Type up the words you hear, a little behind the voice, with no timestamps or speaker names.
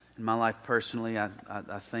in my life personally. I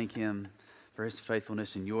thank Him for His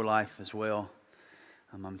faithfulness in your life as well.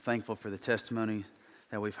 I'm thankful for the testimony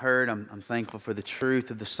that we've heard. I'm thankful for the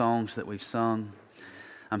truth of the songs that we've sung.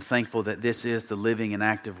 I'm thankful that this is the living and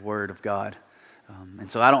active Word of God.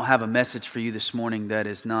 And so I don't have a message for you this morning that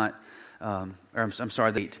is not, I'm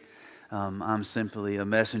simply a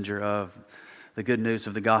messenger of the good news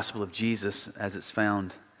of the gospel of Jesus as it's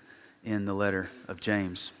found in the letter of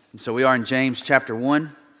James. And so we are in James chapter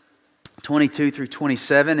 1, 22 through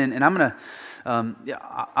 27. And I'm going to,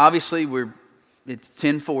 obviously it's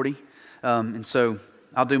 10:40. And so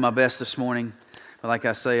I'll do my best this morning. But like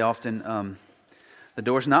I say often, the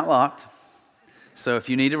door's not locked. So if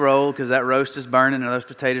you need to roll because that roast is burning and those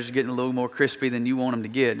potatoes are getting a little more crispy than you want them to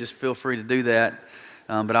get, just feel free to do that.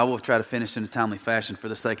 But I will try to finish in a timely fashion for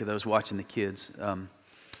the sake of those watching the kids. And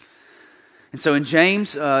so in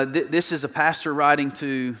James, this is a pastor writing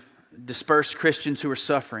to dispersed Christians who are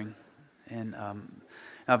suffering. And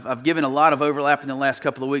I've given a lot of overlap in the last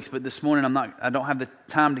couple of weeks, but this morning I don't have the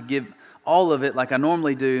time to give all of it like I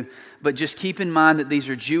normally do. But just keep in mind that these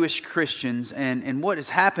are Jewish Christians, and what has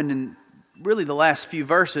happened in really the last few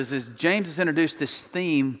verses is James has introduced this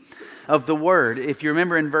theme of the Word. If you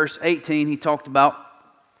remember in verse 18, he talked about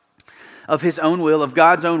of His own will, of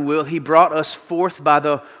God's own will, He brought us forth by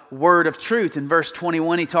the word of truth. In verse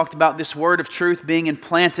 21, he talked about this word of truth being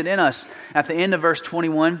implanted in us. At the end of verse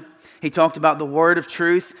 21, he talked about the word of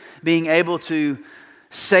truth being able to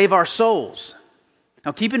save our souls.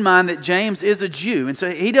 Now keep in mind that James is a Jew, and so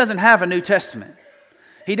he doesn't have a New Testament.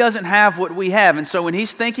 He doesn't have what we have. And so when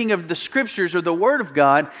he's thinking of the Scriptures or the Word of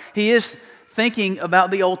God, he is thinking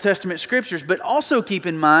about the Old Testament Scriptures. But also keep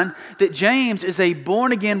in mind that James is a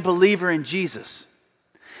born-again believer in Jesus.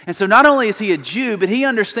 And so not only is he a Jew, but he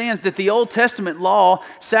understands that the Old Testament law,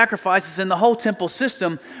 sacrifices, and the whole temple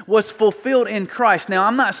system was fulfilled in Christ. Now,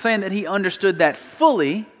 I'm not saying that he understood that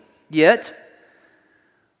fully yet,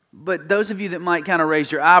 but those of you that might kind of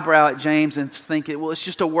raise your eyebrow at James and think, well, it's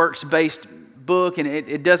just a works-based book and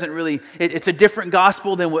it doesn't really, it's a different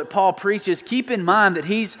gospel than what Paul preaches. Keep in mind that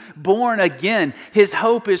he's born again. His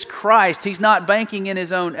hope is Christ. He's not banking in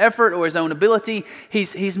his own effort or his own ability.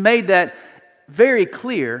 He's made that very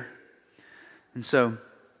clear. And so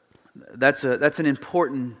that's an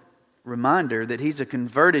important reminder that he's a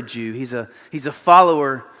converted Jew. He's a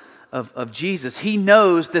follower of Jesus. He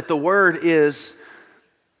knows that the Word is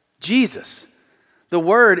Jesus. The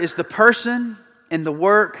Word is the person and the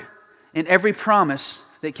work and every promise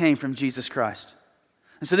that came from Jesus Christ.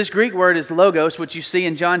 And so this Greek word is logos, which you see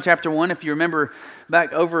in John chapter 1. If you remember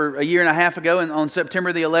back over a year and a half ago, and on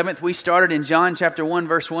September the 11th, we started in John chapter 1,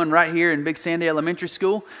 verse 1 right here in Big Sandy Elementary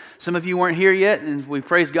School. Some of you weren't here yet, and we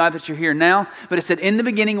praise God that you're here now. But it said, in the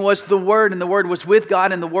beginning was the Word, and the Word was with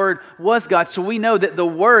God, and the Word was God. So we know that the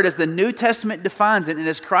Word, as the New Testament defines it, and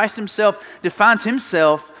as Christ Himself defines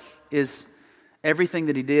Himself, is everything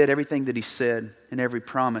that He did, everything that He said, and every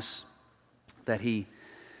promise that He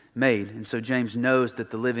made. And so James knows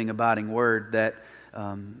that the living, abiding Word that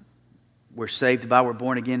we're saved by, we're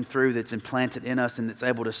born again through, that's implanted in us and that's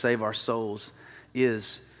able to save our souls,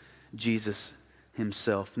 is Jesus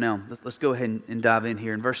Himself. Now, let's go ahead and dive in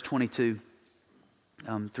here in verse 22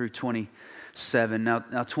 through 27.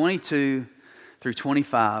 Now 22 through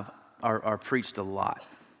 25 are preached a lot.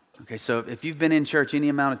 Okay, so if you've been in church any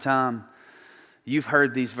amount of time, you've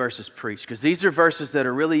heard these verses preached, because these are verses that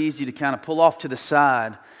are really easy to kind of pull off to the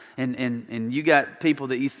side, and you got people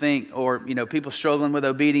that you think, or people struggling with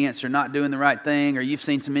obedience or not doing the right thing, or you've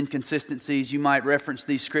seen some inconsistencies, you might reference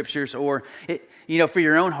these scriptures, or for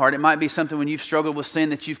your own heart, it might be something when you've struggled with sin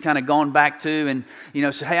that you've kind of gone back to, and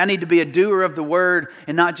say, hey, I need to be a doer of the word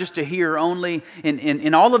and not just a hearer only,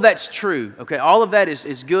 and all of that's true. Okay, all of that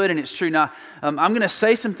is good and it's true. Now, I'm going to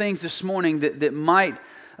say some things this morning that might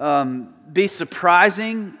be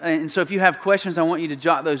surprising, and so if you have questions, I want you to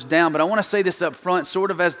jot those down. But I want to say this up front, sort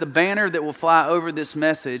of as the banner that will fly over this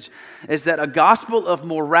message, is that a gospel of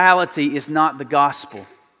morality is not the gospel.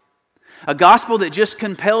 A gospel that just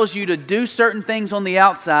compels you to do certain things on the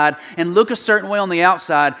outside and look a certain way on the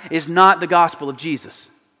outside is not the gospel of Jesus.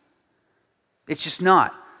 It's just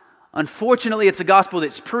not. Unfortunately, it's a gospel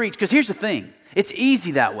that's preached, because here's the thing, it's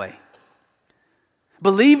easy that way.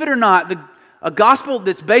 Believe it or not, a gospel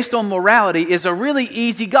that's based on morality is a really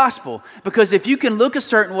easy gospel, because if you can look a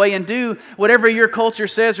certain way and do whatever your culture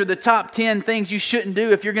says are the top 10 things you shouldn't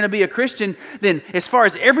do if you're going to be a Christian, then as far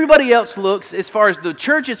as everybody else looks, as far as the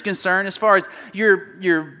church is concerned, as far as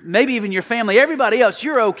your maybe even your family, everybody else,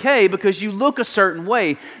 you're okay because you look a certain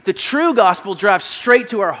way. The true gospel drives straight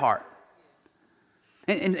to our heart.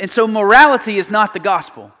 And so morality is not the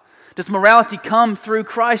gospel. Does morality come through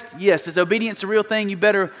Christ? Yes. Is obedience a real thing? You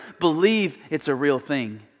better believe it's a real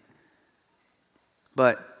thing.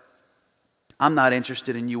 But I'm not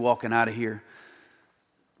interested in you walking out of here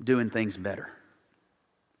doing things better.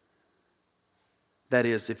 That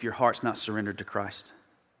is, if your heart's not surrendered to Christ.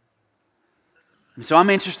 And so I'm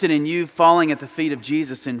interested in you falling at the feet of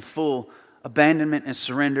Jesus in full abandonment and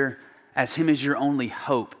surrender as Him as your only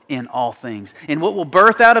hope in all things. And what will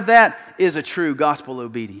birth out of that is a true gospel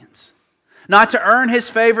obedience. Not to earn His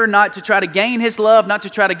favor, not to try to gain His love, not to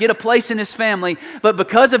try to get a place in His family, but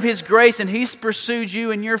because of His grace and He's pursued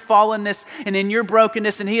you in your fallenness and in your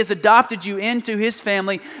brokenness, and He has adopted you into His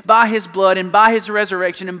family by His blood and by His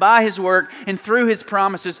resurrection and by His work and through His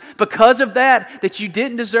promises. Because of that you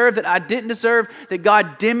didn't deserve, that I didn't deserve, that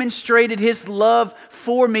God demonstrated His love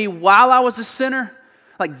for me while I was a sinner.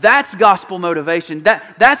 Like, that's gospel motivation.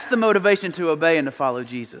 That's the motivation to obey and to follow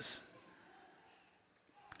Jesus.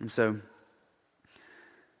 And so,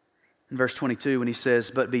 in verse 22, when he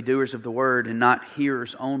says, "But be doers of the word and not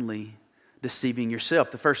hearers only, deceiving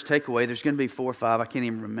yourself." The first takeaway, there's going to be 4 or 5. I can't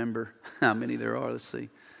even remember how many there are. Let's see.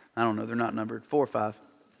 I don't know. They're not numbered. 4 or 5.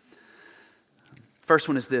 First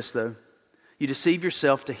one is this, though. You deceive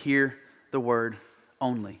yourself to hear the word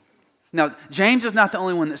only. Now, James is not the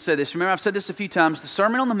only one that said this. Remember, I've said this a few times. The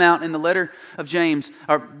Sermon on the Mount and the letter of James,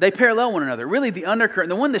 they parallel one another. Really, the undercurrent,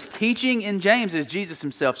 the one that's teaching in James is Jesus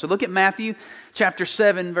Himself. So look at Matthew chapter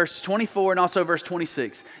 7, verse 24 and also verse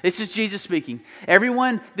 26. This is Jesus speaking.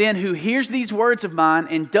 "Everyone then who hears these words of mine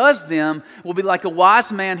and does them will be like a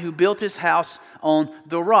wise man who built his house on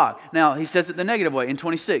the rock." Now, he says it the negative way in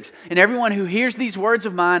 26. "And everyone who hears these words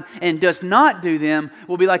of mine and does not do them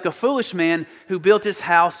will be like a foolish man who built his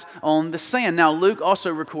house on the sand." Now, Luke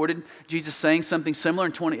also recorded Jesus saying something similar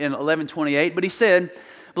in 11:28, but he said,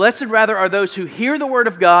 "Blessed rather are those who hear the word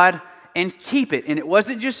of God and keep it." And it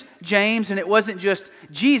wasn't just James and it wasn't just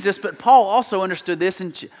Jesus, but Paul also understood this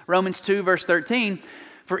in Romans 2, verse 13.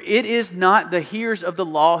 "For it is not the hearers of the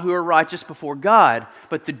law who are righteous before God,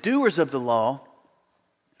 but the doers of the law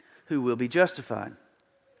who will be justified."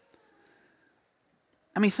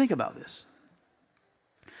 I mean, think about this.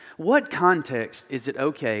 What context is it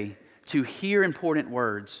okay to hear important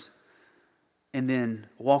words and then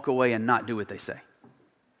walk away and not do what they say?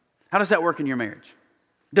 How does that work in your marriage?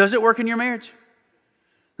 Does it work in your marriage?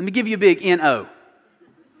 Let me give you a big N-O.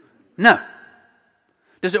 No.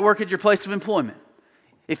 Does it work at your place of employment?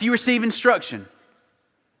 If you receive instruction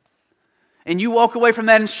and you walk away from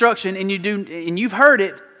that instruction and you've heard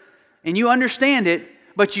it and you understand it,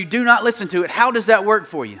 but you do not listen to it, how does that work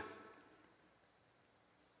for you?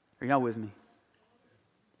 Are y'all with me?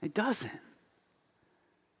 It doesn't.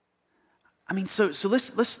 I mean, so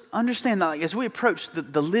let's understand that, like, as we approach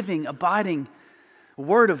the living, abiding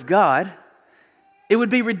Word of God, it would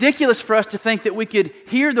be ridiculous for us to think that we could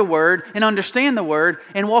hear the Word and understand the Word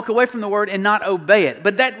and walk away from the Word and not obey it.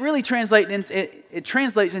 But that really translates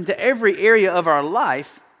into every area of our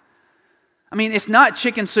life. I mean, it's not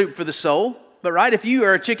chicken soup for the soul, but right, if you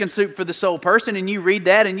are a chicken soup for the soul person and you read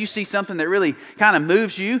that and you see something that really kind of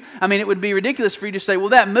moves you, I mean, it would be ridiculous for you to say, well,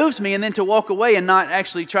 that moves me, and then to walk away and not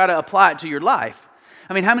actually try to apply it to your life.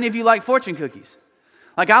 I mean, how many of you like fortune cookies?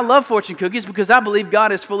 Like, I love fortune cookies because I believe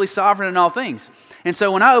God is fully sovereign in all things. And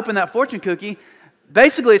so when I open that fortune cookie,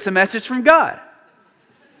 basically it's a message from God.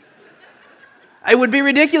 It would be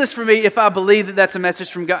ridiculous for me if I believe that that's a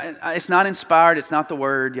message from God. It's not inspired. It's not the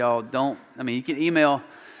Word. Y'all don't, I mean, you can email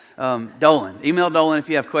Dolan. Email Dolan if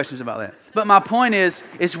you have questions about that. But my point is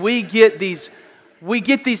we get these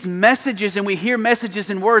messages and we hear messages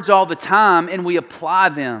and words all the time and we apply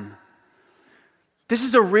them. This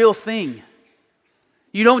is a real thing.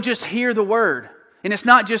 You don't just hear the Word. And it's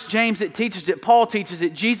not just James that teaches it. Paul teaches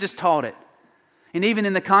it. Jesus taught it. And even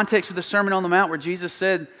in the context of the Sermon on the Mount where Jesus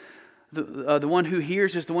said, the one who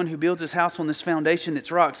hears is the one who builds his house on this foundation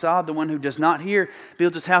that's rock solid. The one who does not hear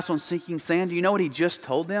builds his house on sinking sand. Do you know what he just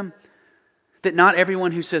told them? That not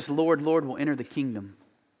everyone who says, Lord, Lord, will enter the kingdom.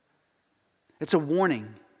 It's a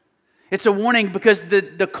warning. It's a warning because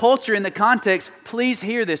the culture and the context, please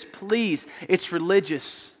hear this, please, it's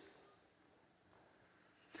religious.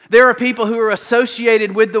 There are people who are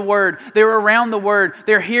associated with the Word. They're around the Word.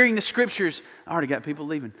 They're hearing the Scriptures. I already got people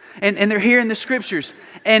leaving. And they're hearing the Scriptures.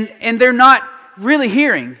 And they're not really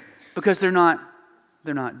hearing because they're not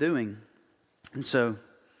doing. And so,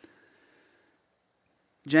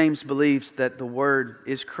 James believes that the Word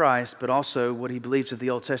is Christ, but also what he believes of the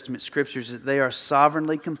Old Testament Scriptures is that they are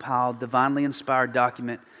sovereignly compiled, divinely inspired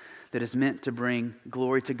document that is meant to bring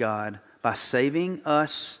glory to God by saving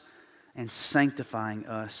us and sanctifying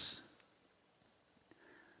us.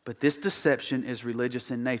 But this deception is religious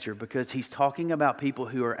in nature because he's talking about people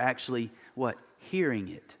who are actually, what? Hearing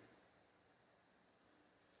it.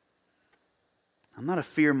 I'm not a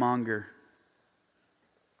fear monger,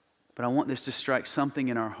 but I want this to strike something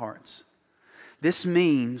in our hearts. This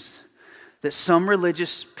means that some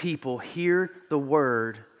religious people hear the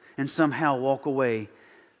word and somehow walk away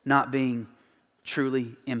not being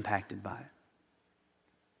truly impacted by it.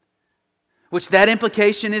 Which that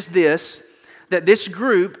implication is this, that this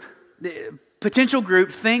group, the potential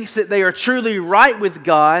group, thinks that they are truly right with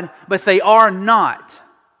God, but they are not.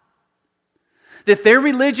 That their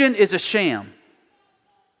religion is a sham.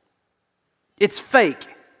 It's fake.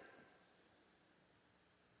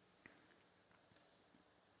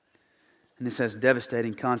 And this has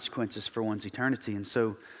devastating consequences for one's eternity. And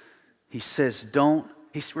so he says,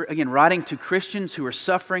 he's again writing to Christians who are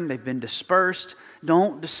suffering, they've been dispersed.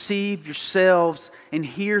 Don't deceive yourselves and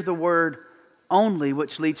hear the word only,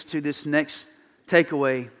 which leads to this next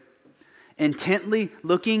takeaway. Intently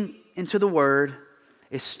looking into the word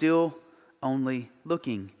is still only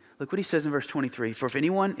looking. Look what he says in verse 23. For if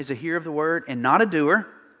anyone is a hearer of the word and not a doer,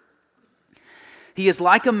 he is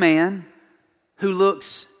like a man who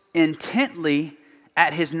looks intently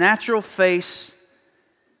at his natural face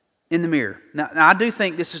in the mirror. Now I do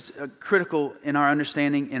think this is critical in our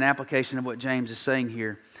understanding and application of what James is saying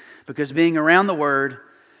here, because being around the Word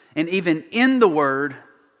and even in the Word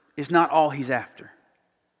is not all he's after.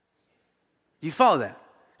 Do you follow that?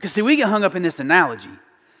 Because see, we get hung up in this analogy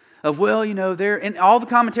of, well, and all the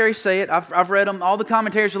commentaries say it. I've read them. All the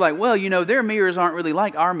commentaries are like, well, their mirrors aren't really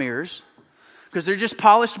like our mirrors, because they're just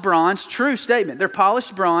polished bronze. True statement. They're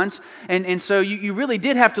polished bronze. And so you really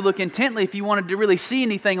did have to look intently if you wanted to really see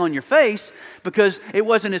anything on your face, because it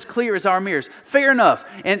wasn't as clear as our mirrors. Fair enough.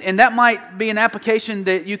 And that might be an application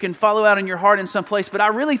that you can follow out in your heart in some place. But I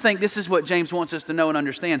really think this is what James wants us to know and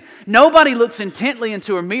understand. Nobody looks intently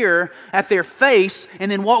into a mirror at their face and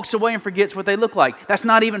then walks away and forgets what they look like. That's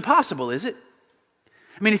not even possible, is it?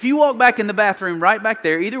 I mean, if you walk back in the bathroom right back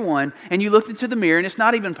there, either one, and you looked into the mirror, and it's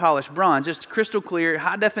not even polished bronze, just crystal clear,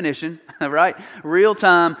 high definition, right? Real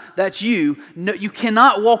time, that's you. No, you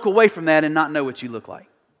cannot walk away from that and not know what you look like.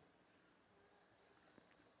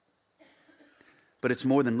 But it's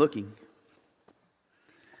more than looking.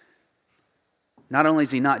 Not only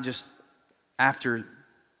is he not just after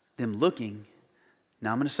them looking.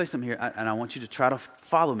 Now I'm going to say something here, and I want you to try to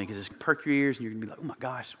follow me, because it's perk your ears, and you're going to be like, oh my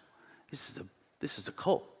gosh, this is a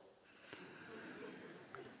cult.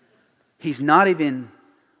 He's not even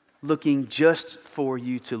looking just for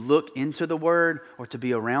you to look into the Word or to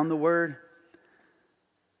be around the Word.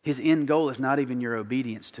 His end goal is not even your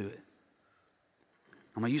obedience to it.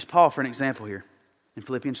 I'm going to use Paul for an example here in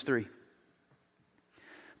Philippians 3.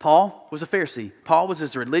 Paul was a Pharisee. Paul was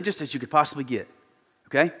as religious as you could possibly get.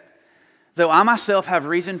 Okay? Though I myself have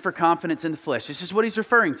reason for confidence in the flesh. This is what he's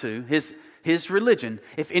referring to, his religion.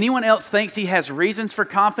 If anyone else thinks he has reasons for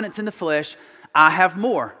confidence in the flesh, I have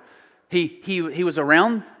more. He was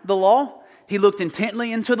around the law. He looked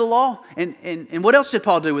intently into the law. And what else did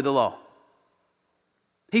Paul do with the law?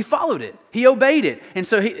 He followed it. He obeyed it. And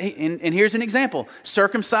so and here's an example.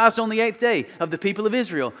 Circumcised on the 8th day of the people of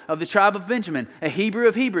Israel, of the tribe of Benjamin, a Hebrew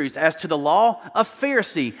of Hebrews, as to the law, a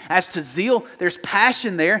Pharisee, as to zeal, there's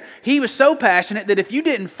passion there. He was so passionate that if you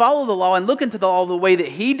didn't follow the law and look into the law the way that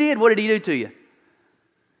he did, what did he do to you?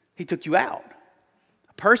 He took you out.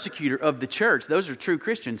 A persecutor of the church. Those are true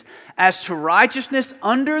Christians. As to righteousness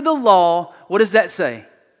under the law, what does that say?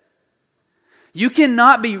 You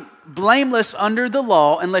cannot be blameless under the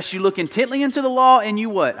law unless you look intently into the law and you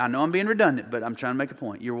what? I know I'm being redundant, but I'm trying to make a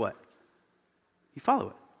point. You're what? You follow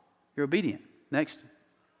it. You're obedient. Next.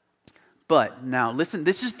 But now listen,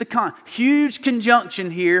 this is the huge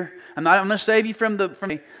conjunction here. I'm going to save you from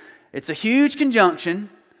it's a huge conjunction.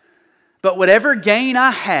 But whatever gain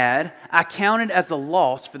I had, I counted as a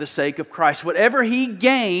loss for the sake of Christ. Whatever he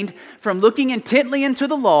gained from looking intently into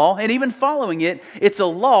the law and even following it, it's a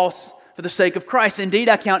loss for the sake of Christ. Indeed,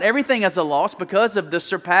 I count everything as a loss because of the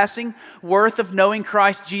surpassing worth of knowing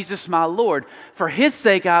Christ Jesus my Lord. For his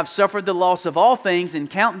sake I have suffered the loss of all things and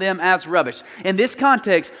count them as rubbish. In this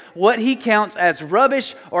context, what he counts as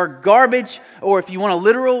rubbish or garbage, or if you want a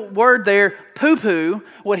literal word there, poo-poo,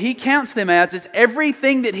 what he counts them as is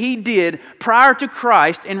everything that he did prior to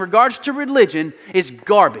Christ in regards to religion is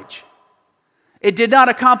garbage. It did not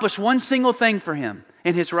accomplish one single thing for him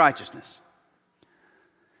in his righteousness.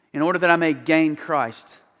 In order that I may gain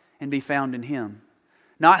Christ and be found in him.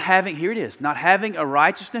 Not having a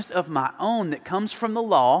righteousness of my own that comes from the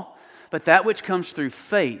law, but that which comes through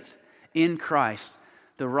faith in Christ.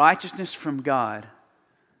 The righteousness from God.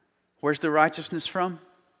 Where's the righteousness from?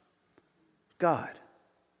 God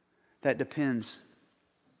that depends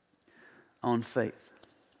on faith.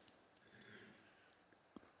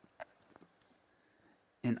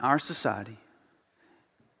 In our society,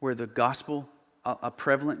 where the gospel, a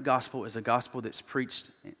prevalent gospel, is a gospel that's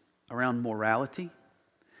preached around morality,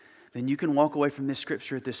 then you can walk away from this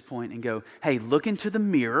scripture at this point and go, hey, look into the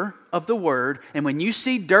mirror of the Word, and when you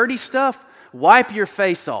see dirty stuff, wipe your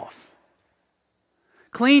face off.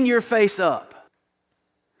 Clean your face up.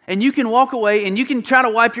 And you can walk away and you can try to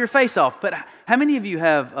wipe your face off. But how many of you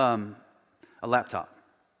have a laptop?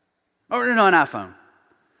 Or no, an iPhone?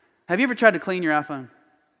 Have you ever tried to clean your iPhone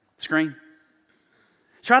screen?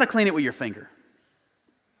 Try to clean it with your finger.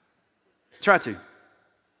 Try to.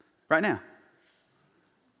 Right now.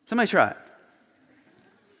 Somebody try it.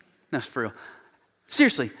 That's for real.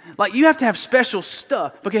 Seriously, like you have to have special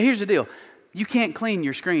stuff. Okay, here's the deal. You can't clean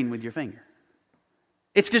your screen with your finger.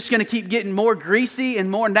 It's just going to keep getting more greasy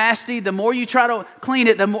and more nasty. The more you try to clean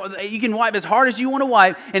it, the more you can wipe as hard as you want to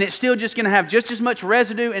wipe, and it's still just going to have just as much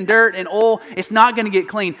residue and dirt and oil. It's not going to get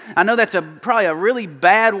clean. I know that's probably a really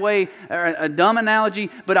bad way, or a dumb analogy,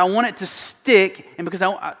 but I want it to stick, and because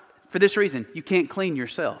for this reason, you can't clean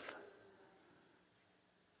yourself.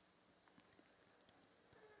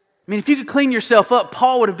 I mean, if you could clean yourself up,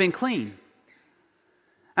 Paul would have been clean.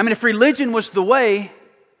 I mean, if religion was the way,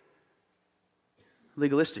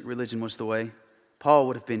 legalistic religion was the way, Paul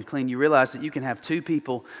would have been clean. You realize that you can have two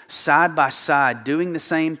people side by side doing the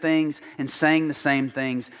same things and saying the same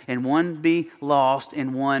things, and one be lost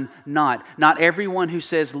and one not. Not everyone who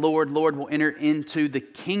says, Lord, Lord, will enter into the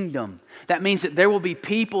kingdom. That means that there will be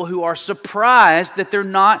people who are surprised that they're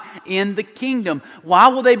not in the kingdom. Why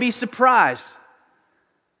will they be surprised?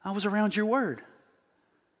 I was around your word.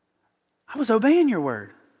 I was obeying your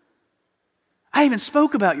word. I even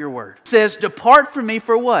spoke about your word. It says, depart from me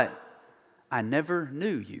for what? I never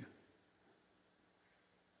knew you.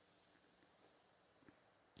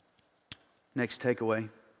 Next takeaway.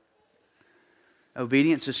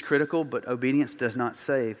 Obedience is critical, but obedience does not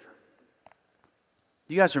save.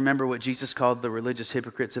 Do you guys remember what Jesus called the religious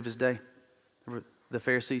hypocrites of his day? The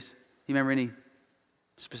Pharisees? Do you remember any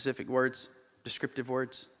specific words, descriptive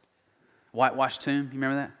words? Whitewashed tomb, you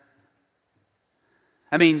remember that?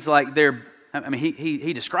 I mean, it's like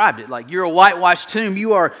he described it like, you're a whitewashed tomb.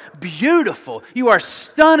 You are beautiful. You are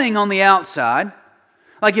stunning on the outside.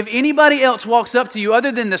 Like if anybody else walks up to you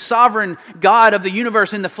other than the sovereign God of the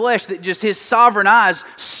universe in the flesh, that just his sovereign eyes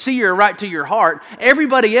sear right to your heart,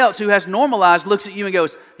 everybody else who has normal eyes looks at you and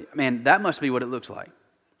goes, man, that must be what it looks like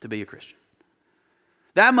to be a Christian.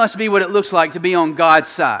 That must be what it looks like to be on God's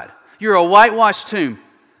side. You're a whitewashed tomb.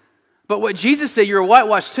 But what Jesus said, you're a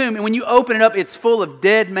whitewashed tomb, and when you open it up, it's full of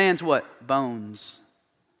dead man's what? Bones.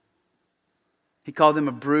 He called them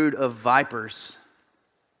a brood of vipers.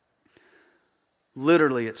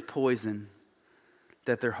 Literally, it's poison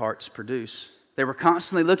that their hearts produce. They were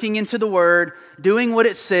constantly looking into the Word, doing what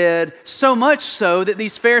it said, so much so that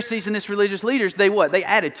these Pharisees and these religious leaders, they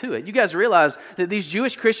added to it. You guys realize that these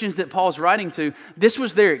Jewish Christians that Paul's writing to, this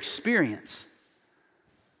was their experience.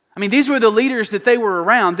 I mean, these were the leaders that they were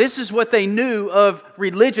around. This is what they knew of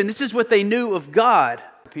religion. This is what they knew of God.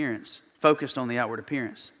 Appearance, focused on the outward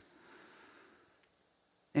appearance.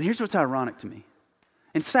 And here's what's ironic to me,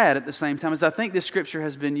 and sad at the same time, is I think this scripture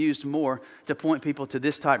has been used more to point people to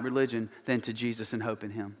this type of religion than to Jesus and hope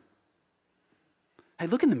in Him. Hey,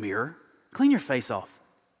 look in the mirror. Clean your face off.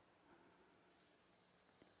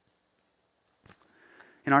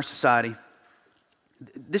 In our society,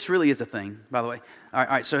 this really is a thing, by the way. All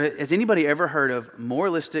right, so has anybody ever heard of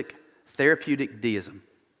moralistic therapeutic deism?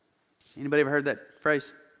 Anybody ever heard that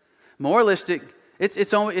phrase? Moralistic, it's in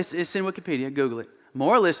Wikipedia, Google it.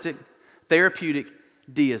 Moralistic therapeutic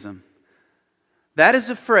deism. That is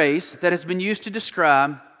a phrase that has been used to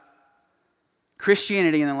describe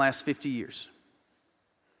Christianity in the last 50 years.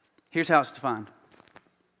 Here's how it's defined.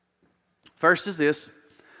 First is this.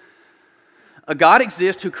 A God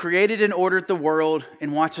exists who created and ordered the world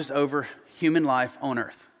and watches over human life on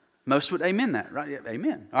earth. Most would amen that, right? Yeah,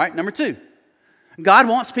 amen. All right, number 2. God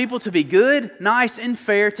wants people to be good, nice, and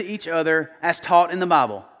fair to each other as taught in the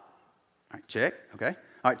Bible. All right, check. Okay.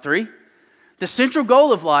 All right, 3. The central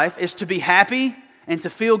goal of life is to be happy and to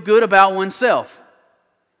feel good about oneself.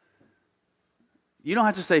 You don't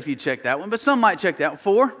have to say if you check that one, but some might check that.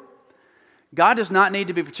 4. God does not need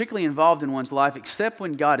to be particularly involved in one's life except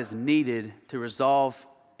when God is needed to resolve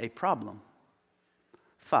a problem.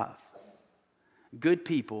 5. Good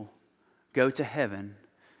people go to heaven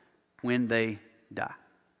when they die.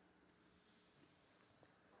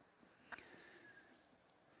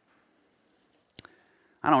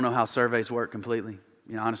 I don't know how surveys work completely.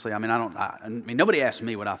 honestly, I mean, nobody asked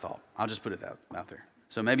me what I thought. I'll just put it out there.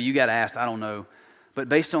 So maybe you got asked, I don't know. But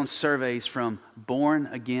based on surveys from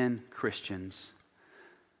born-again Christians,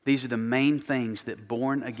 these are the main things that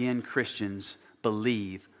born-again Christians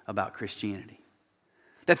believe about Christianity.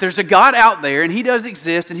 That there's a God out there, and He does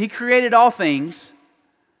exist, and He created all things,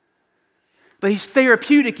 but He's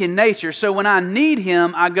therapeutic in nature. So when I need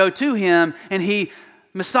Him, I go to Him, and He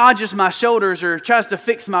massages my shoulders or tries to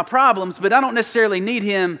fix my problems, but I don't necessarily need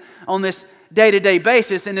Him on this day-to-day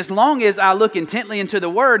basis. And as long as I look intently into the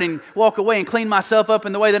Word and walk away and clean myself up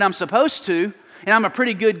in the way that I'm supposed to, and I'm a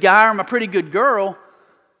pretty good guy or I'm a pretty good girl,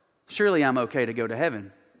 surely I'm okay to go to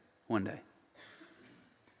heaven one day.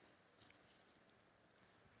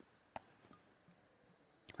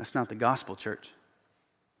 That's not the gospel, church.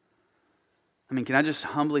 I mean, can I just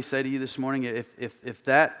humbly say to you this morning, if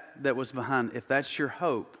that was behind, if that's your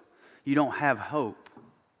hope, you don't have hope.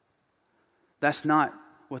 That's not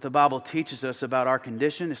what the Bible teaches us about our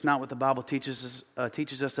condition. It's not what the Bible teaches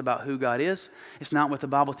us about who God is. It's not what the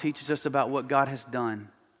Bible teaches us about what God has done.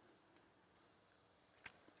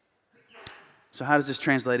 So how does this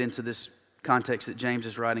translate into this context that James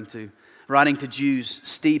is writing to? Writing to Jews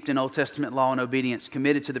steeped in Old Testament law and obedience,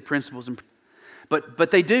 committed to the principles.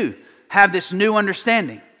 But they do have this new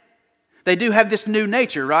understanding. They do have this new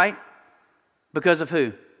nature, right? Because of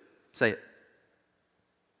who? Say it.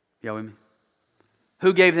 Y'all with me?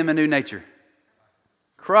 Who gave them a new nature?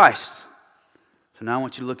 Christ. So now I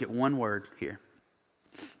want you to look at one word here.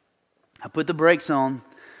 I put the brakes on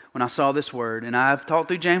when I saw this word, and I've talked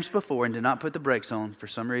through James before and did not put the brakes on for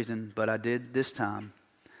some reason, but I did this time.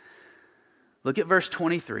 Look at verse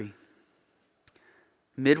 23.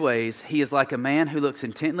 Midways, he is like a man who looks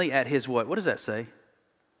intently at his what? What does that say?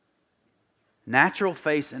 Natural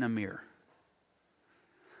face in a mirror.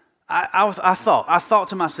 I thought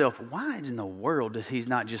to myself, why in the world does he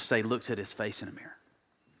not just say looks at his face in a mirror?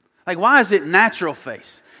 Like, why is it natural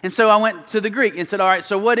face? And so I went to the Greek and said, all right,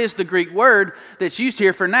 so what is the Greek word that's used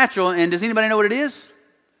here for natural? And does anybody know what it is?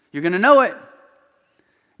 You're going to know it.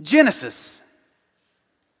 Genesis.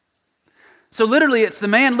 So literally, it's the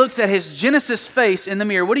man looks at his Genesis face in the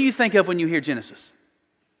mirror. What do you think of when you hear Genesis?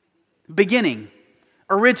 Beginning,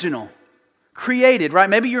 original, created, right?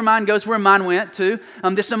 Maybe your mind goes where mine went to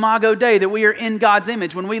this Imago Dei, that we are in God's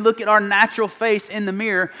image. When we look at our natural face in the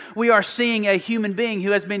mirror, we are seeing a human being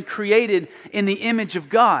who has been created in the image of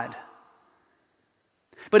God.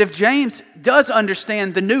 But if James does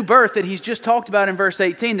understand the new birth that he's just talked about in verse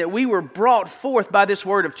 18, that we were brought forth by this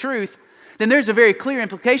word of truth, then there's a very clear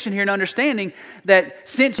implication here in understanding that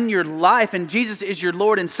since in your life and Jesus is your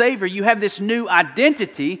Lord and Savior, you have this new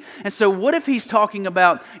identity. And so what if he's talking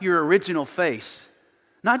about your original face?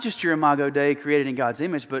 Not just your Imago Dei created in God's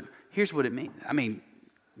image, but here's what it means. I mean,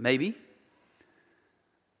 maybe.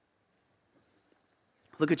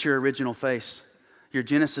 Look at your original face, your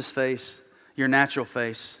Genesis face, your natural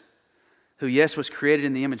face, who, yes, was created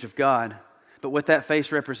in the image of God, but what that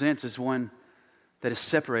face represents is one that is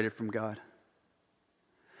separated from God.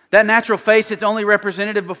 That natural face that's only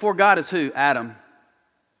representative before God is who? Adam.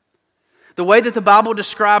 The way that the Bible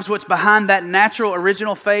describes what's behind that natural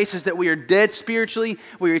original face is that we are dead spiritually,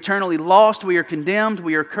 we are eternally lost, we are condemned,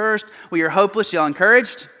 we are cursed, we are hopeless. Y'all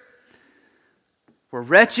encouraged? We're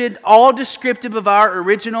wretched, all descriptive of our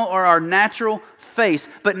original or our natural face.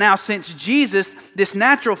 But now since Jesus, this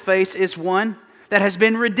natural face is one that has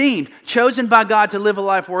been redeemed, chosen by God to live a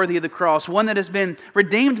life worthy of the cross, one that has been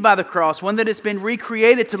redeemed by the cross, one that has been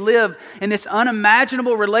recreated to live in this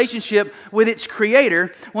unimaginable relationship with its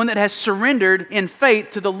Creator, one that has surrendered in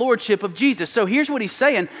faith to the Lordship of Jesus. So here's what he's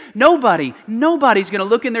saying. Nobody's going to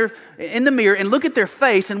look in the mirror and look at their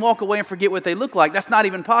face and walk away and forget what they look like. That's not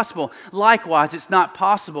even possible. Likewise, it's not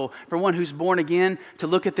possible for one who's born again to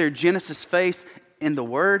look at their Genesis face in the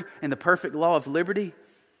Word and the perfect law of liberty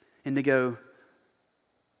and to go,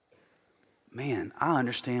 man, I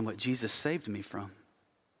understand what Jesus saved me from.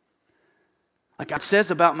 Like God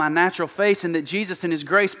says about my natural face, and that Jesus in His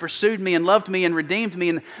grace pursued me and loved me and redeemed me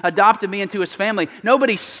and adopted me into His family.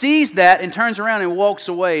 Nobody sees that and turns around and walks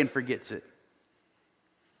away and forgets it.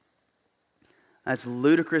 As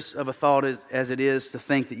ludicrous of a thought as it is to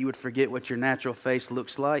think that you would forget what your natural face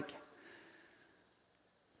looks like.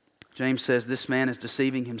 James says this man is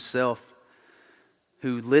deceiving himself,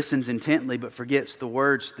 who listens intently but forgets the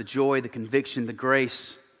words, the joy, the conviction, the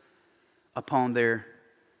grace upon their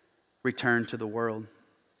return to the world.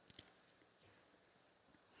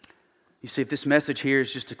 You see, if this message here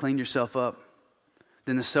is just to clean yourself up,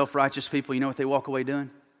 then the self-righteous people, you know what they walk away doing?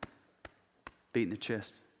 Beating their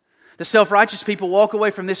chest. The self-righteous people walk away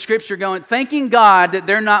from this scripture thanking God that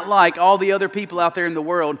they're not like all the other people out there in the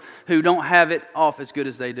world who don't have it off as good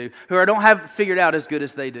as they do, who don't have it figured out as good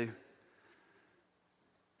as they do.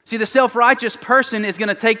 See, the self-righteous person is going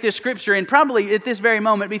to take this scripture and probably at this very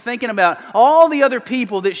moment be thinking about all the other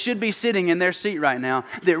people that should be sitting in their seat right now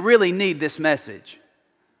that really need this message.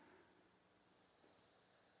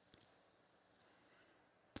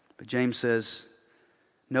 But James says,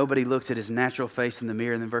 nobody looks at his natural face in the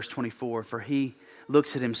mirror. And then verse 24, for he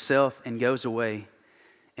looks at himself and goes away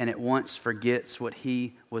and at once forgets what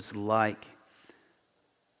he was like.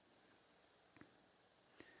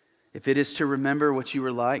 If it is to remember what you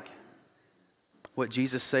were like, what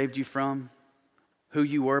Jesus saved you from, who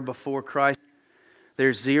you were before Christ,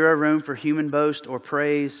 there's zero room for human boast or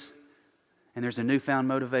praise, and there's a newfound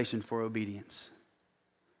motivation for obedience.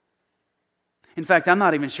 In fact, I'm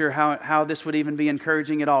not even sure how this would even be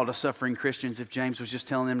encouraging at all to suffering Christians if James was just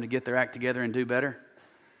telling them to get their act together and do better.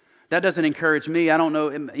 That doesn't encourage me. I don't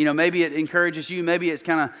know, maybe it encourages you, maybe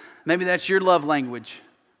that's your love language,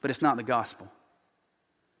 but it's not the gospel.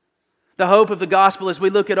 The hope of the gospel is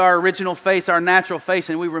we look at our original face, our natural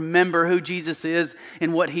face, and we remember who Jesus is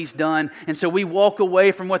and what He's done. And so we walk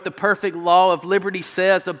away from what the perfect law of liberty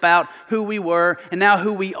says about who we were and now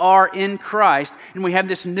who we are in Christ. And we have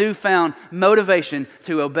this newfound motivation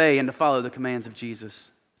to obey and to follow the commands of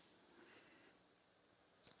Jesus.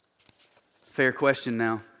 Fair question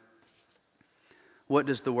now. What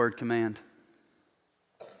does the word command?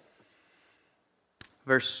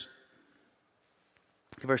 Verse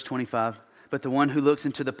 25, but the one who looks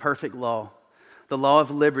into the perfect law, the law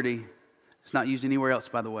of liberty, it's not used anywhere else,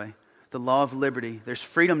 by the way. The law of liberty, there's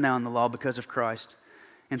freedom now in the law because of Christ,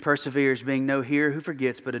 and perseveres, being no hearer who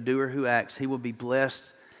forgets, but a doer who acts. He will be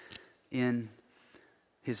blessed in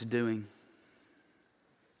his doing.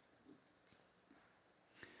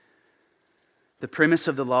 The premise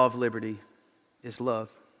of the law of liberty is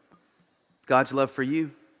love. God's love for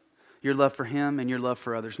you, your love for Him, and your love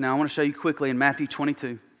for others. Now, I want to show you quickly in Matthew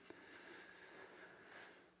 22.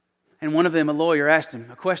 And one of them, a lawyer, asked him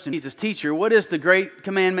a question. Jesus, teacher, what is the great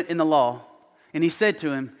commandment in the law? And he said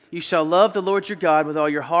to him, you shall love the Lord your God with all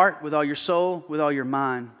your heart, with all your soul, with all your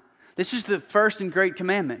mind. This is the first and great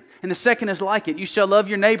commandment. And the second is like it. You shall love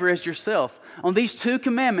your neighbor as yourself. On these two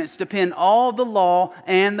commandments depend all the law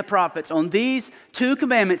and the prophets. On these two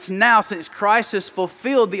commandments now, since Christ has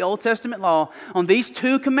fulfilled the Old Testament law, on these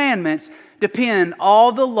two commandments depend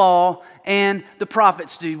all the law and the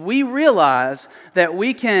prophets. Do we realize that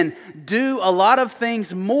we can do a lot of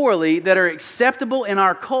things morally that are acceptable in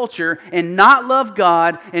our culture and not love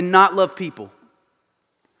God and not love people?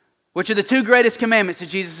 Which are the two greatest commandments that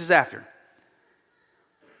Jesus is after.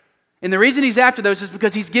 And the reason He's after those is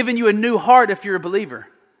because He's given you a new heart if you're a believer.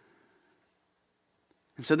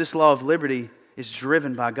 And so this law of liberty is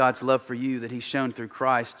driven by God's love for you that He's shown through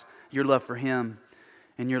Christ, your love for Him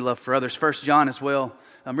and your love for others. 1 John as well.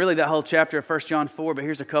 Really that whole chapter of 1 John 4, but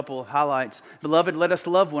here's a couple of highlights. Beloved, let us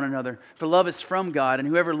love one another, for love is from God, and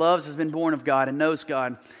whoever loves has been born of God and knows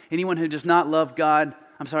God. Anyone who does not love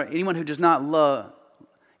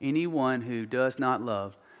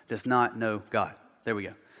does not know God. There we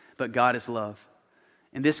go. But God is love.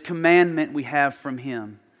 And this commandment we have from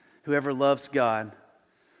Him, whoever loves God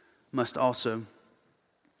must also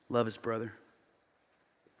love his brother.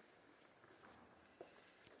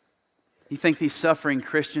 You think these suffering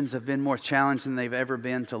Christians have been more challenged than they've ever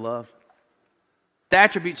been to love? The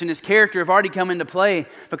attributes in His character have already come into play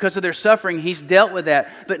because of their suffering. He's dealt with that.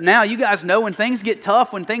 But now you guys know when things get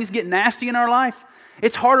tough, when things get nasty in our life,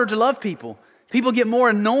 it's harder to love people. People get more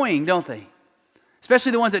annoying, don't they?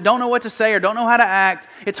 Especially the ones that don't know what to say or don't know how to act.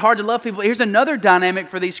 It's hard to love people. Here's another dynamic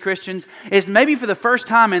for these Christians is maybe for the first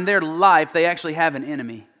time in their life, they actually have an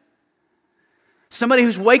enemy. Somebody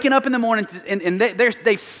who's waking up in the morning and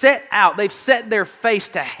they've set their face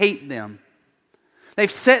to hate them.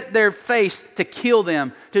 They've set their face to kill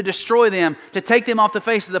them, to destroy them, to take them off the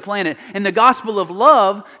face of the planet. And the gospel of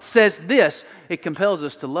love says this, it compels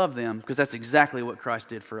us to love them because that's exactly what Christ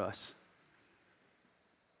did for us.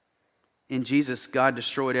 In Jesus, God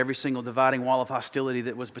destroyed every single dividing wall of hostility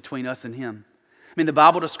that was between us and Him. I mean, the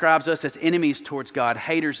Bible describes us as enemies towards God,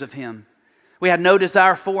 haters of Him. We had no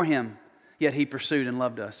desire for Him, yet He pursued and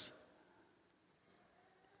loved us.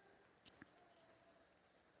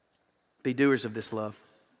 Be doers of this love.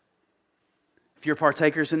 If you're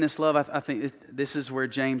partakers in this love, I think this is where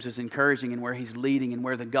James is encouraging and where he's leading and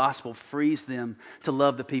where the gospel frees them to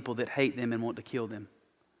love the people that hate them and want to kill them.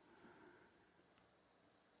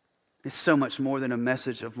 It's so much more than a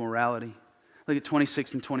message of morality. Look at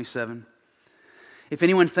 26 and 27. If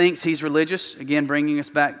anyone thinks he's religious, again, bringing us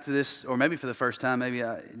back to this, or maybe for the first time, maybe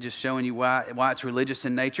just showing you why it's religious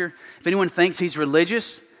in nature. If anyone thinks he's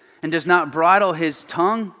religious and does not bridle his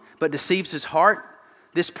tongue but deceives his heart,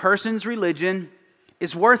 this person's religion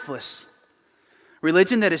is worthless.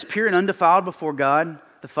 Religion that is pure and undefiled before God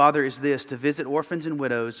the Father is this: to visit orphans and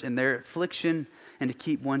widows in their affliction and to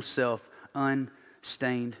keep oneself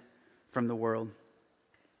unstained from the world.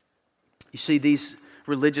 You see, these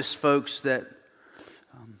religious folks that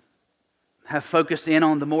have focused in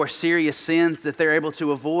on the more serious sins that they're able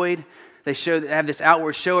to avoid. They have this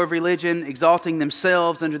outward show of religion, exalting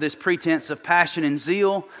themselves under this pretense of passion and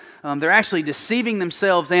zeal. They're actually deceiving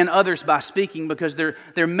themselves and others by speaking, because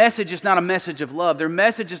their message is not a message of love. Their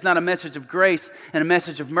message is not a message of grace and a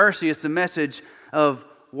message of mercy. It's a message of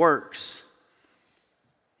works.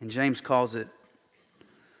 And James calls it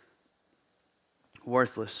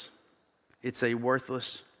worthless. It's a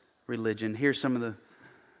worthless religion. Here's some of the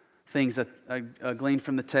things that I gleaned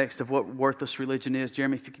from the text of what worthless religion is.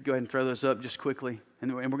 Jeremy, if you could go ahead and throw those up just quickly.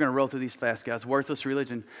 And we're going to roll through these fast, guys. Worthless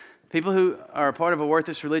religion. People who are a part of a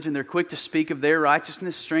worthless religion, they're quick to speak of their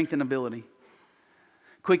righteousness, strength, and ability.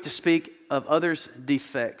 Quick to speak of others'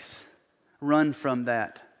 defects. Run from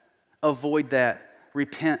that. Avoid that.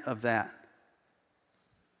 Repent of that.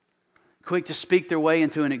 Quick to speak their way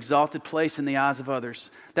into an exalted place in the eyes of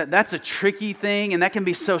others. That's a tricky thing, and that can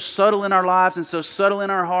be so subtle in our lives and so subtle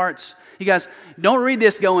in our hearts. You guys, don't read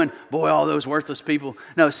this going, boy, all those worthless people.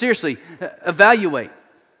 No, seriously, evaluate.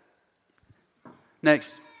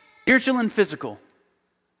 Next, spiritual and physical.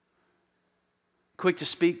 Quick to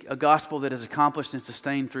speak a gospel that is accomplished and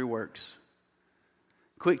sustained through works.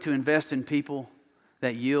 Quick to invest in people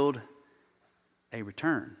that yield a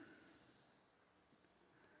return.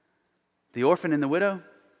 The orphan and the widow,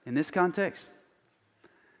 in this context,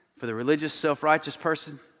 for the religious, self-righteous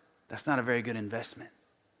person, that's not a very good investment.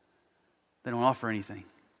 They don't offer anything.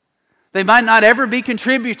 They might not ever be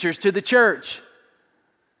contributors to the church.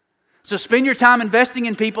 So spend your time investing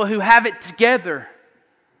in people who have it together.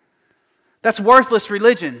 That's worthless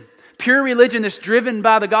religion. Pure religion that's driven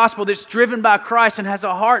by the gospel, that's driven by Christ and has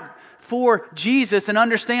a heart for Jesus and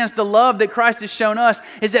understands the love that Christ has shown us,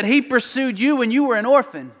 is that He pursued you when you were an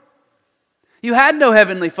orphan. You had no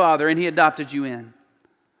heavenly Father, and He adopted you in.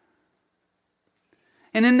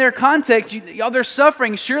 And in their context, they're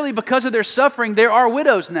suffering. Surely because of their suffering, there are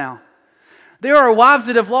widows now. There are wives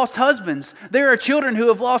that have lost husbands. There are children who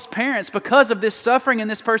have lost parents because of this suffering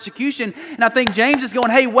and this persecution. And I think James is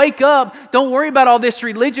going, hey, wake up. Don't worry about all this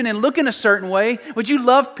religion and look in a certain way. Would you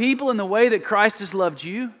love people in the way that Christ has loved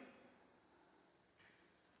you?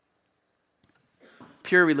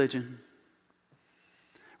 Pure religion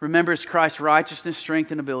remembers Christ's righteousness, strength,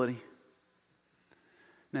 and ability.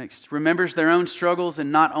 Next, remembers their own struggles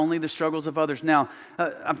and not only the struggles of others. Now,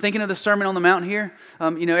 I'm thinking of the Sermon on the Mount here.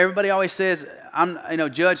 Everybody always says,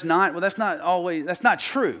 judge not. Well, that's not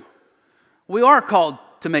true. We are called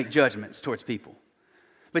to make judgments towards people.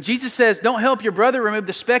 But Jesus says, don't help your brother remove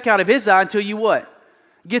the speck out of his eye until you what?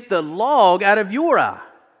 Get the log out of your eye.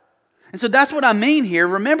 And so that's what I mean here.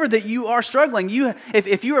 Remember that you are struggling.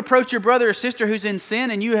 If you approach your brother or sister who's in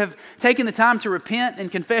sin and you have taken the time to repent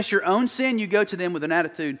and confess your own sin, you go to them with an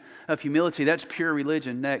attitude of humility. That's pure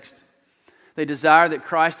religion. Next, they desire that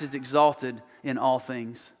Christ is exalted in all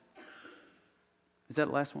things. Is that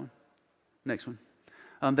the last one? Next one.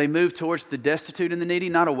 They move towards the destitute and the needy,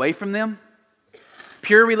 not away from them.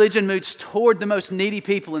 Pure religion moves toward the most needy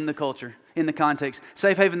people in the culture, in the context.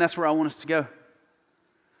 Safe Haven, that's where I want us to go.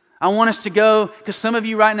 I want us to go, because some of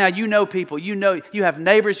you right now, you know people. You have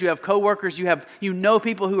neighbors, you have coworkers, you know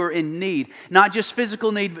people who are in need. Not just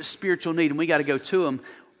physical need, but spiritual need. And we got to go to them,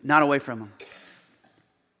 not away from them.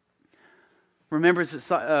 Remember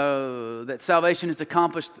that salvation is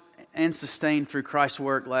accomplished and sustained through Christ's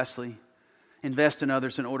work. Lastly, invest in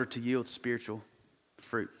others in order to yield spiritual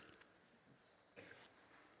fruit.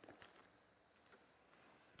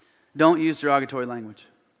 Don't use derogatory language.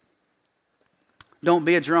 Don't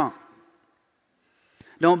be a drunk.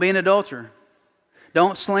 Don't be an adulterer.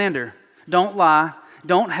 Don't slander. Don't lie.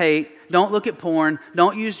 Don't hate. Don't look at porn.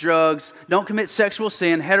 Don't use drugs. Don't commit sexual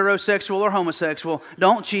sin, heterosexual or homosexual.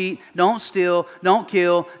 Don't cheat. Don't steal. Don't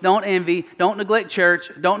kill. Don't envy. Don't neglect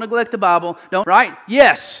church. Don't neglect the Bible. Right?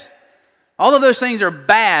 Yes. All of those things are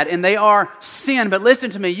bad and they are sin. But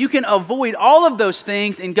listen to me. You can avoid all of those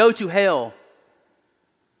things and go to hell.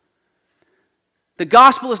 The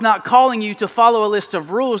gospel is not calling you to follow a list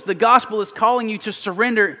of rules. The gospel is calling you to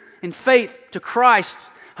surrender in faith to Christ,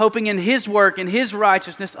 hoping in His work and His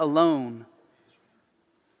righteousness alone.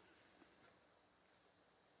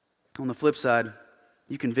 On the flip side,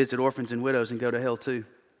 You can visit orphans and widows and go to hell too.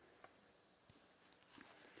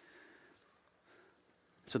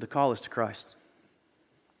 So the call is to Christ.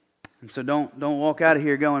 And so don't walk out of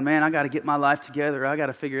here going, man, I got to get my life together. I got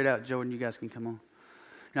to figure it out. Jordan, you guys can come on.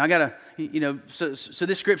 Now I got to, so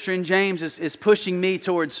this scripture in James is pushing me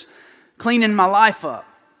towards cleaning my life up.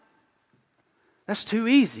 That's too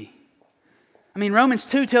easy. I mean, Romans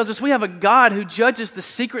 2 tells us we have a God who judges the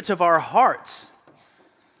secrets of our hearts.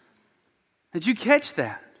 Did you catch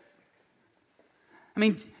that? I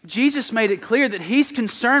mean, Jesus made it clear that He's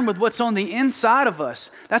concerned with what's on the inside of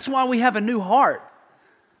us. That's why we have a new heart.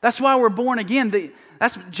 That's why we're born again.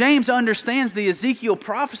 James understands the Ezekiel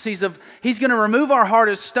prophecies of He's going to remove our heart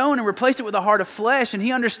of stone and replace it with a heart of flesh. And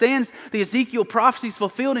he understands the Ezekiel prophecies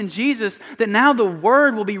fulfilled in Jesus, that now the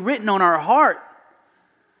Word will be written on our heart.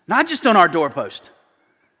 Not just on our doorpost.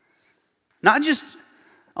 Not just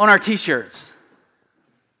on our t-shirts.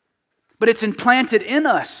 But it's implanted in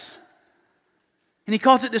us. And he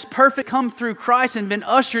calls it this perfect come through Christ and been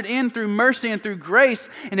ushered in through mercy and through grace.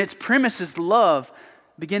 And its premise is love,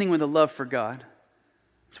 beginning with a love for God.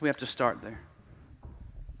 So we have to start there.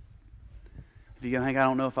 If you go, hey, I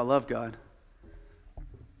don't know if I love God,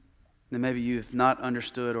 then maybe you've not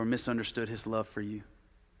understood or misunderstood His love for you.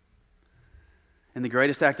 And the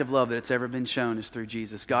greatest act of love that it's ever been shown is through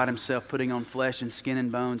Jesus. God Himself putting on flesh and skin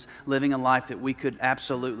and bones, living a life that we could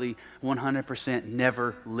absolutely 100%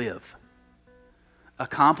 never live.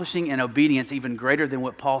 Accomplishing an obedience even greater than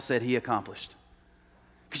what Paul said he accomplished.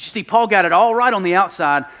 Because you see, Paul got it all right on the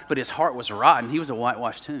outside, but his heart was rotten. He was a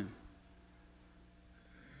whitewashed tomb.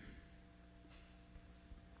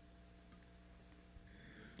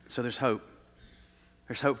 So there's hope.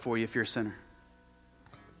 There's hope for you if you're a sinner.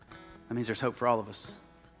 That means there's hope for all of us.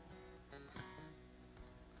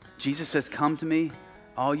 Jesus says, come to me,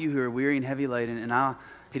 all you who are weary and heavy laden, and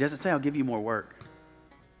He doesn't say I'll give you more work.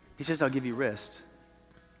 He says I'll give you rest.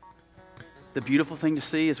 The beautiful thing to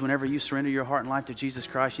see is whenever you surrender your heart and life to Jesus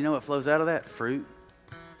Christ, you know what flows out of that? Fruit.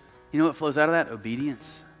 You know what flows out of that?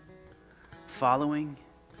 Obedience. Following.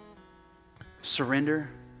 Surrender.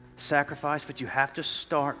 Sacrifice. But you have to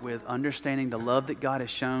start with understanding the love that God has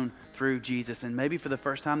shown through Jesus. And maybe for the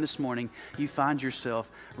first time this morning, you find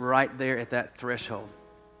yourself right there at that threshold.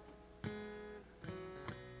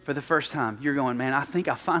 For the first time, you're going, man, I think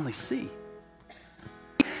I finally see.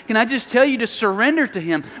 Can I just tell you to surrender to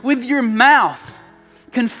Him with your mouth?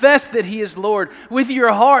 Confess that He is Lord. With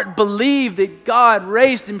your heart, believe that God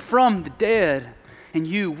raised Him from the dead, and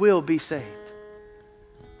you will be saved.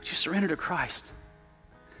 Would you surrender to Christ?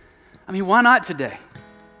 I mean, why not today?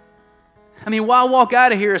 I mean, why walk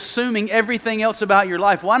out of here assuming everything else about your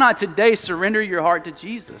life? Why not today surrender your heart to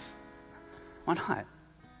Jesus? Why not?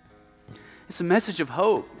 It's a message of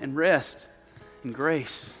hope and rest and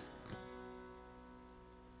grace.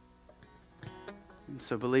 And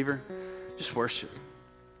so, believer, just worship.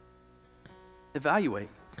 Evaluate.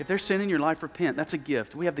 If there's sin in your life, repent. That's a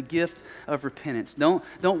gift. We have the gift of repentance. Don't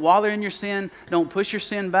wallow in your sin. Don't push your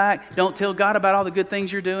sin back. Don't tell God about all the good things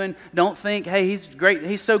you're doing. Don't think, hey, He's great.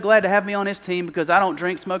 He's so glad to have me on His team because I don't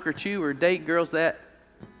drink, smoke, or chew or date girls that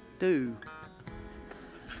do.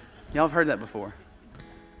 Y'all have heard that before.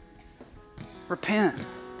 Repent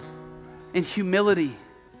in humility.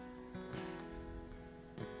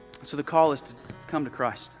 So the call is to come to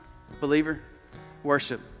Christ. Believer,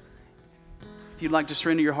 worship. If you'd like to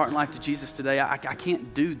surrender your heart and life to Jesus today, I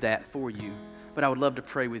can't do that for you, but I would love to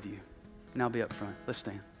pray with you. And I'll be up front. Let's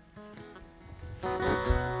stand.